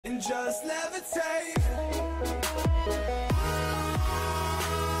just levitate.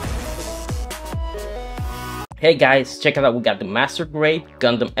 Hey guys, check it out, we got the Master Grade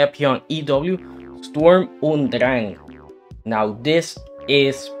Gundam Epyon Ew Sturm und Drang. Now this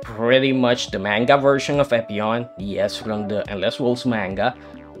is pretty much the manga version of Epyon, yes, from the Endless Waltz manga,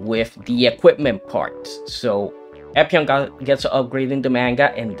 with the equipment parts. So Epyon gets an upgrade in the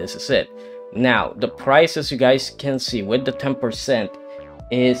manga, and this is it. Now the price, as you guys can see with the 10%,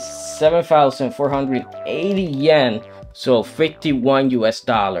 is 7,480 yen, so 51 US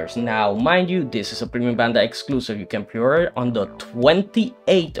dollars. Now mind you, this is a Premium Bandai exclusive. You can pre-order on the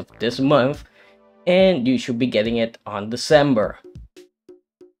 28th of this month, and you should be getting it on December.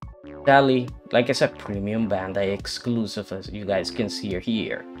 Sadly, like I said, Premium Bandai exclusive, as you guys can see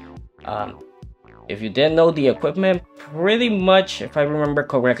here. If you didn't know, the equipment pretty much, if I remember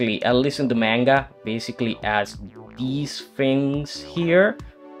correctly, at least in the manga, basically adds these things here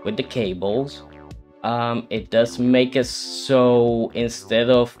with the cables. It does make it so instead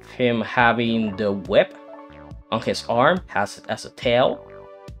of him having the whip on his arm, has it as a tail,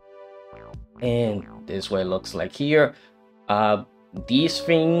 and this is what it looks like here. These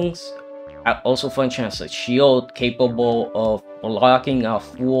things also function as a shield, capable of blocking a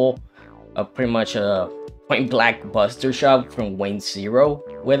full pretty much a point blank buster shot from Wayne Zero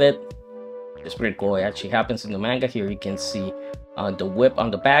with it. It's pretty cool. It actually happens in the manga. Here you can see the whip on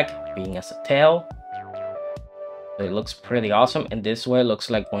the back being as a tail. So it looks pretty awesome, and this is what it looks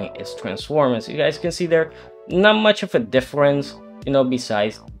like when it's transformed. As you guys can see, there not much of a difference, you know,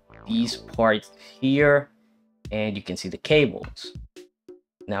 besides these parts here, and you can see the cables.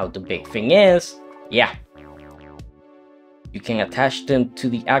 Now the big thing is, yeah, you can attach them to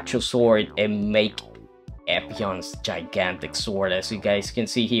the actual sword and make Epyon's gigantic sword. As you guys can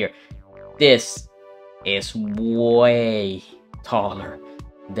see here, this is way taller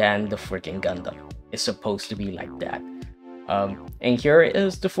than the freaking Gundam. It's supposed to be like that. And here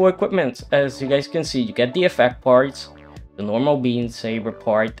is the full equipment. As you guys can see, you get the effect parts, the normal beam saber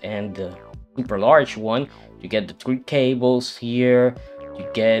part, and the super large one. You get the 3 cables here. You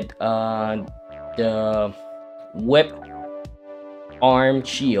get the whip arm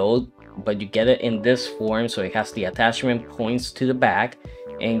shield, but you get it in this form, so it has the attachment points to the back.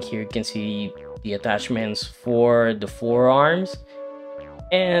 And here you can see the attachments for the forearms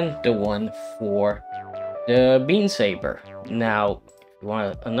and the one for the beam saber. Now if you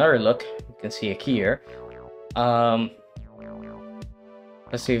want another look, you can see it here.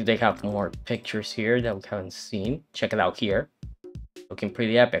 Let's see if they have more pictures here that we haven't seen. Check it out here. Looking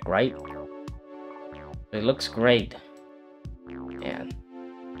pretty epic, right? It looks great. And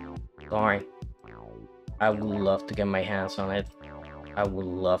darn, I would love to get my hands on it. I would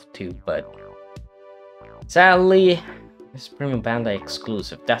love to, but sadly it's Premium Bandai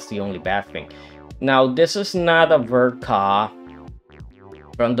exclusive. That's the only bad thing. Now this is not a Verka.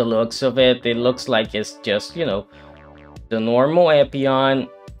 From the looks of it, it looks like it's just, you know, the normal Epyon,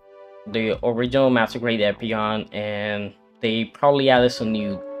 the original Master Grade Epyon, and they probably added some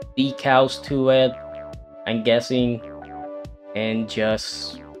new decals to it, I'm guessing, and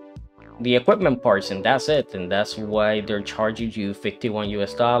just the equipment parts, and that's it. And that's why they're charging you 51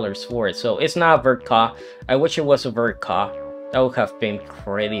 US dollars for it. So it's not a Verka. I wish it was a Verka. That would have been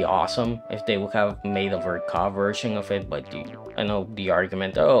pretty awesome if they would have made a Verka version of it. But I know the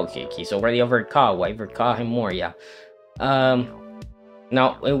argument, oh, okay, he's already a Verka, why Verka him more? Yeah.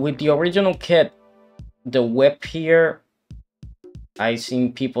 Now with the original kit, the whip here, I've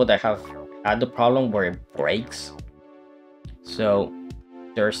seen people that have had the problem where it breaks. So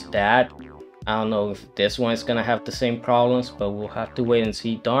there's that. I don't know if this one is gonna have the same problems, but we'll have to wait and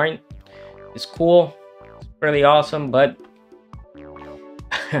see. Darn, it's cool, it's pretty awesome, but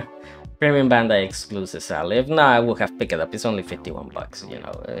Premium Bandai exclusive, sadly. If not, I would have picked it up. It's only 51 bucks, you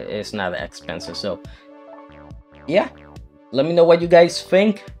know, it's not that expensive. So yeah, let me know what you guys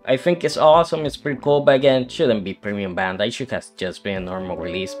think. I think it's awesome, it's pretty cool, but again, shouldn't be Premium Bandai. It should have just been a normal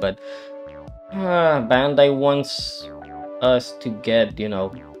release, but Bandai wants us to get, you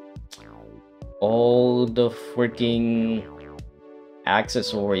know, all the freaking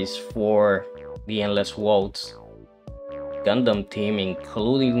accessories for the Endless Waltz Gundam team,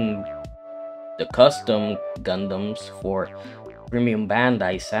 including the custom Gundams for Premium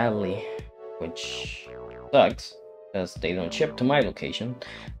Bandai, sadly, which sucks because they don't ship to my location.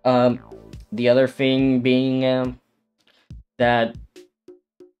 The other thing being that,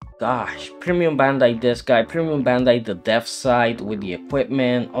 gosh, Premium Bandai this guy, Premium Bandai the dev side with the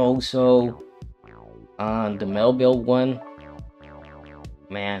equipment, also on the mail build one,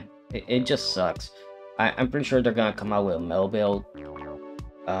 man, it just sucks. I'm pretty sure they're gonna come out with a mail build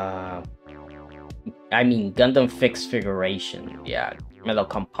I mean Gundam fixed figuration, yeah, metal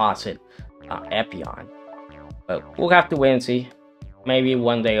composite Epyon. But we'll have to wait and see. Maybe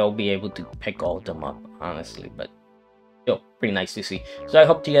one day I'll be able to pick all of them up, honestly, but still pretty nice to see. So I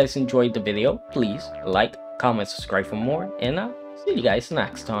hope you guys enjoyed the video. Please like, comment, subscribe for more, and I'll see you guys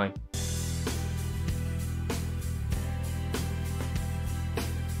next time.